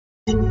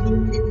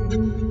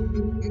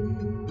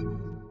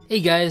Hey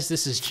guys,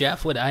 this is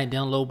Jeff with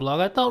iDownload Blog.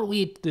 I thought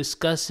we'd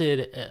discuss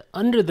it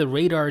under the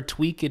radar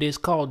tweak. It is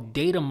called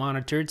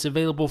DataMonitor. It's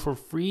available for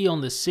free on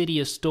the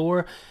Cydia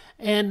store.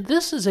 And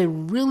this is a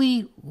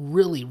really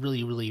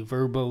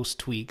verbose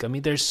tweak. I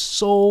mean, there's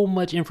so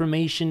much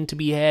information to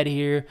be had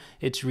here.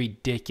 It's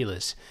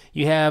ridiculous.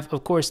 You have,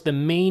 of course, the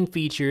main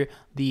feature,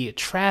 the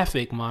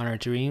traffic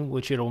monitoring,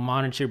 which it'll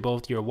monitor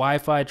both your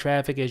Wi-Fi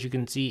traffic, as you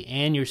can see,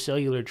 and your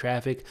cellular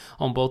traffic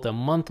on both a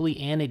monthly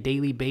and a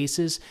daily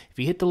basis. If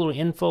you hit the little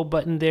info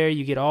button there,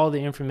 you get all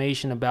the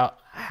information about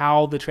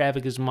how the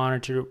traffic is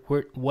monitored,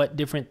 what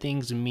different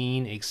things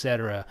mean,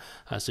 etc.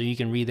 So you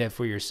can read that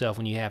for yourself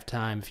when you have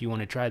time if you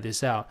want to try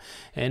this out.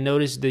 And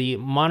notice the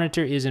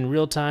monitor is in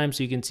real time,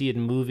 so you can see it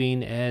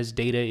moving as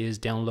data is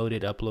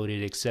downloaded,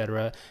 uploaded,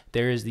 etc.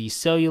 There is the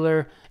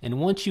cellular,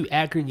 and once you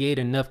aggregate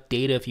enough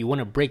data, if you want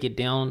to break it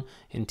down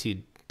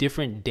into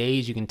different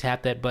days, you can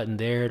tap that button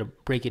there to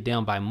break it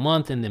down by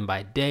month and then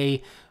by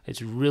day.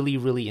 It's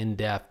really in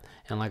depth.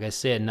 And like I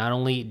said, not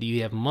only do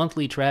you have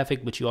monthly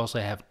traffic, but you also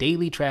have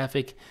daily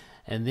traffic.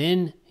 And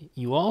then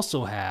you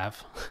also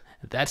have,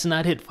 that's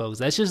not it, folks.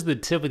 That's just the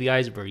tip of the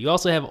iceberg. You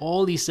also have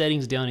all these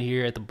settings down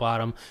here at the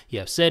bottom. You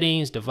have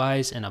settings,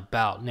 device, and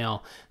about.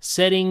 Now,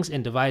 settings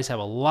and device have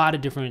a lot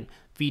of different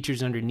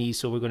features underneath,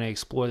 so we're going to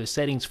explore the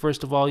settings.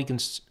 First of all, you can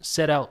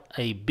set out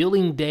a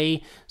billing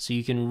day, so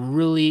you can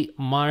really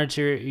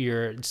monitor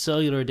your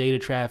cellular data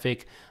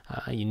traffic.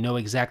 You know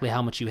exactly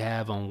how much you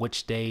have on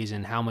which days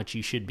and how much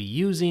you should be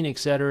using,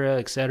 etc.,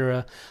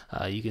 etc.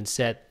 You can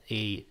set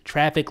a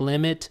traffic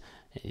limit.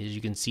 As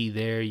you can see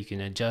there, you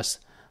can adjust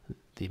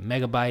the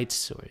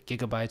megabytes or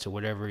gigabytes or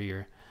whatever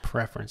your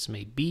preference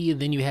may be. And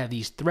then you have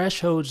these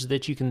thresholds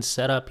that you can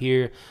set up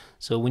here.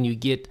 So when you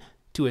get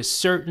to a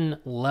certain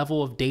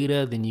level of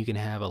data, then you can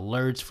have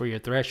alerts for your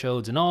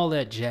thresholds and all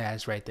that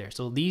jazz right there.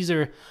 So these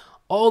are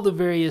all the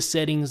various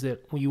settings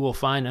that you will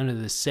find under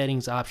the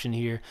settings option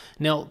here.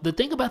 Now, the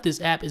thing about this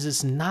app is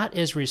it's not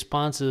as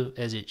responsive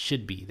as it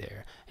should be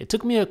there. It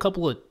took me a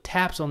couple of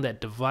taps on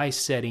that device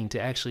setting to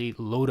actually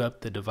load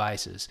up the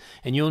devices.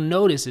 And you'll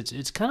notice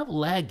it's kind of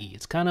laggy.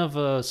 It's kind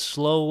of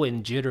slow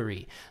and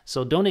jittery.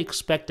 So don't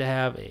expect to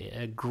have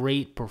a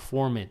great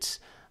performance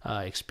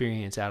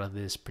experience out of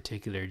this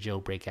particular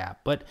jailbreak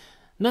app. But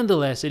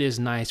nonetheless, it is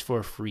nice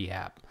for a free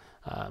app.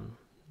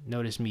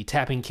 Notice me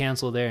tapping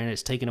cancel there, and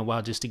it's taking a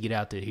while just to get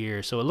out to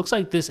here. So it looks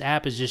like this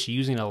app is just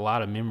using a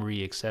lot of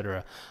memory,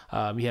 etc.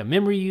 You have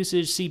memory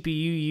usage, CPU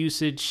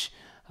usage.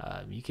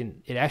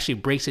 It actually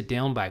breaks it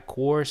down by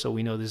core, so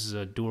we know this is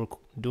a dual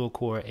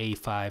core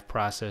A5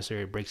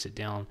 processor. It breaks it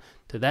down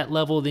to that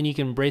level. Then you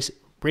can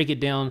break it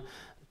down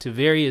to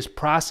various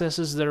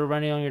processes that are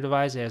running on your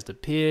device. It has the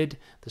PID,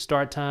 the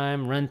start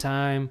time, run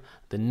time,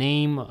 the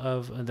name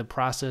of the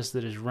process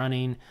that is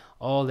running,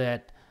 all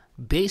that.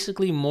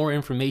 Basically more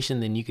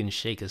information than you can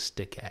shake a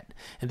stick at.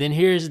 And then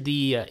here's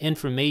the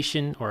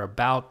information or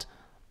about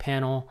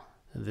panel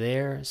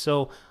there.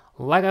 So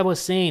like I was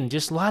saying,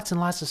 just lots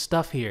and lots of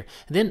stuff here.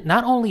 And then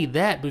not only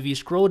that, but if you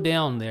scroll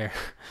down there,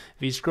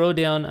 if you scroll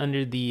down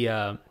under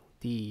the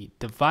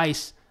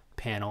device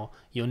panel,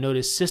 you'll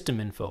notice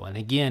system info. And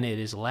again, it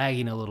is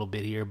lagging a little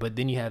bit here, but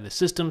then you have the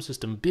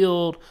system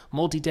build,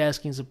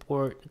 multitasking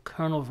support,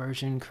 kernel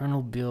version,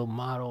 kernel build,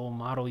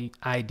 model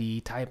ID,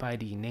 type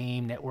ID,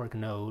 name, network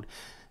node,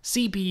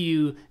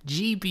 CPU,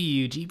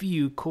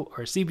 GPU core,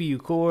 or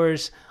CPU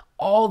cores,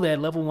 all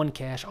that level 1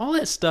 cache, all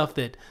that stuff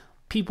that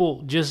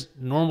people just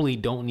normally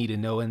don't need to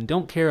know and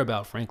don't care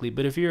about, frankly.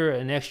 But if you're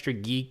an extra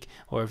geek,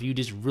 or if you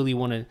just really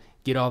want to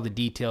get all the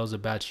details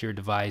about your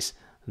device,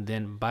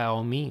 then by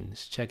all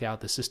means, check out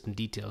the system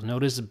details.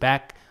 Notice the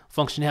back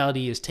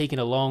functionality is taking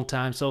a long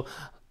time. So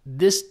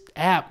this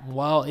app,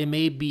 while it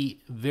may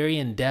be very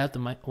in-depth,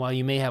 while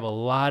you may have a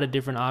lot of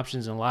different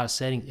options and a lot of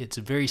settings, it's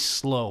very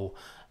slow.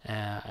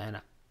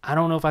 And I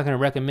don't know if I can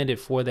recommend it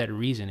for that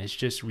reason. It's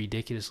just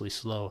ridiculously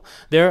slow.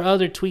 There are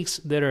other tweaks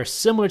that are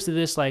similar to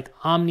this, like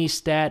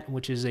OmniStat,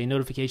 which is a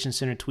notification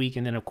center tweak.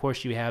 And then, of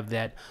course, you have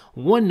that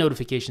one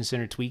notification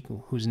center tweak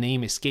whose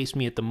name escapes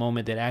me at the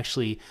moment that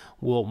actually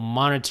will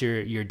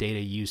monitor your data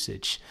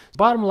usage.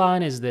 Bottom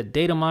line is that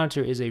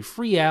DataMonitor is a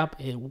free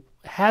app. It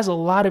has a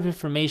lot of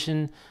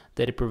information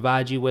that it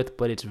provides you with,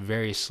 but it's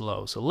very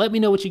slow. So let me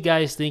know what you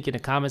guys think in the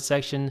comment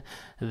section.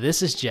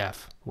 This is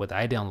Jeff with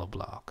iDownload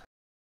Blog.